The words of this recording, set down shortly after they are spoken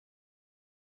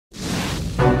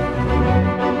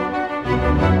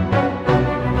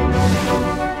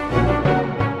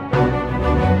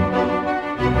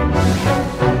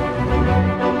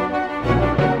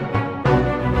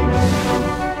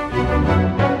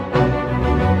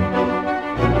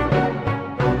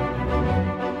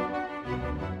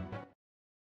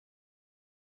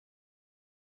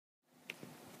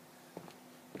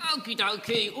Okie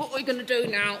dokie, what are we going to do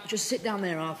now? Just sit down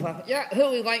there, Arthur. Yeah, who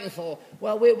are we waiting for?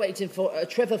 Well, we're waiting for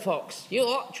Trevor Fox. You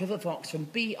what? Trevor Fox from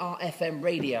BRFM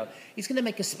Radio. He's going to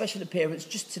make a special appearance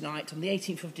just tonight on the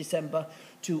 18th of December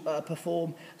to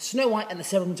perform Snow White and the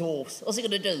Seven Dwarfs. What's he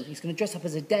going to do? He's going to dress up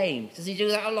as a dame. Does he do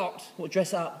that a lot? Or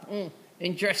dress up?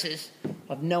 In dresses?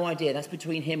 I've no idea. That's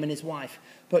between him and his wife.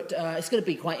 But it's going to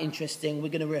be quite interesting. We're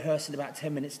going to rehearse in about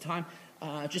 10 minutes' time.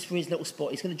 Just for his little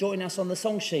spot. He's going to join us on the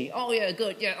song sheet. Oh, yeah,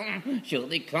 good, yeah. She'll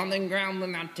be coming round the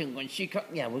mountain when she comes.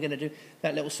 Yeah, we're going to do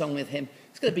that little song with him.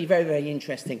 It's going to be very, very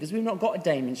interesting, because we've not got a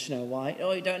dame in Snow White.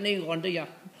 Oh, you don't need one, do you?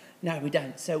 No, we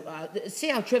don't. So, see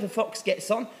how Trevor Fox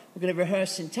gets on. We're going to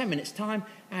rehearse in 10 minutes' time,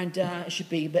 and it should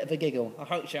be a bit of a giggle. I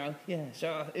hope so. Yeah,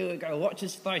 so here we go. Watch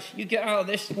his face. You get out of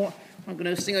this. What? I'm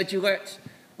going to sing a duet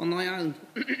on my own.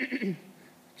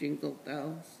 Jingle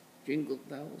bells, jingle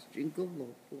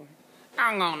all the way.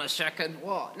 Hang on a second,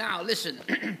 what? Now, listen,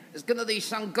 there's going to be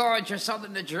some gorgeous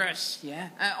southern dress, yeah,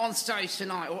 on stage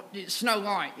tonight, Snow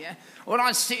White, yeah? Well,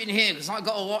 I'm sitting here because I've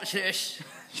got to watch this.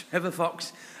 Trevor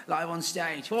Fox, live on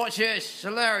stage. Watch this, it's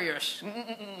hilarious.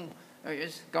 There he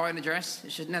is, guy in the dress.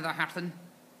 It should never happen,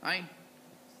 eh?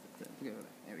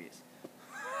 There he is.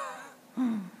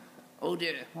 Oh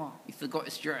dear, what? He forgot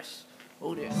his dress.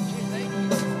 Oh dear.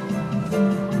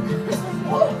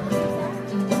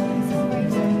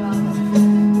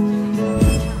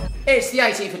 It's the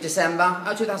 18th of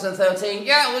December, 2013.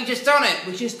 Yeah, we just done it.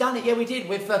 We just done it, yeah, we did,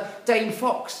 with Dame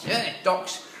Fox. Yeah,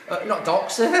 Docs. Not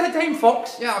Docs, Dame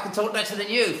Fox. Yeah, I can talk better than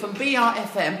you. From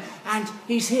BRFM, and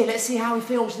he's here. Let's see how he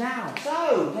feels now.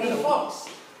 So, Dame Fox,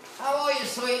 how are you,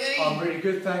 sweetie? I'm really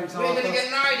good, thanks, Arthur. We're going to get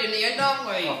married in the end, aren't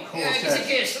we? Of course, yeah, yes.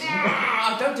 Kiss a kiss.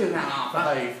 Don't do that,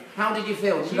 Arthur. Behave. How did you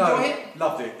feel? Did you enjoy it?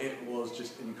 Loved it. It was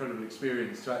just an incredible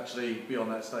experience to actually be on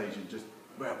that stage and just...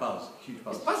 Well, buzz, huge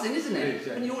buzz. It's buzzing, isn't it? It is,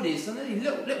 yeah. And the audience, I know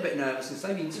you're a little bit nervous, and so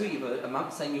you can tweet you a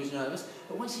month saying you was nervous,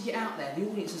 but once you get out there, the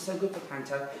audience is so good for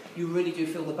Panto, you really do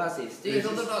feel the buzzes. Do you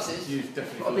feel the buzzes? You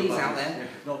definitely got feel bees the buzzes. out there.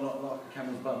 Yeah, not like a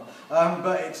camel's bum.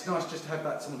 But it's nice just to have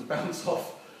that someone to bounce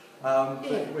off.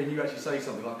 When you actually say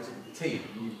something like I said with the tea,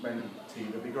 you mentioned tea,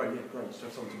 that'd be great, yeah, great, just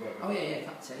have something to work with. Oh yeah,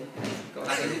 cup of tea. Got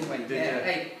that in, didn't we? Yeah.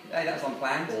 Hey, that was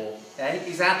unplanned. Hey,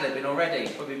 he's ad-libbing already.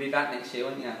 Probably be back next year,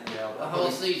 won't you? Yeah. The whole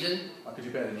season. I could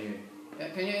do better than you. Yeah,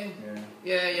 can you?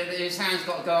 Yeah. Yeah, his hand's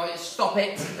got to go. Stop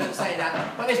it. Don't say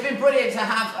that. But it's been brilliant to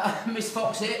have Miss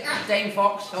Fox here, Dame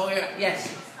Fox. Oh, yeah,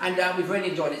 yes. And we've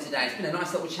really enjoyed it today. It's been a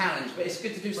nice little challenge, but it's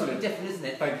good to do something different, isn't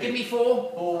it? Thank you. Give me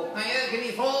 4. 4. Oh, yeah, give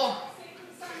me 4.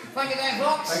 Thank you, Dame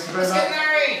Fox. Thank you very Let's much. get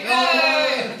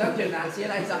married. Don't do that. See you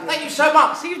later. Thank you so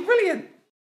much. See you, brilliant.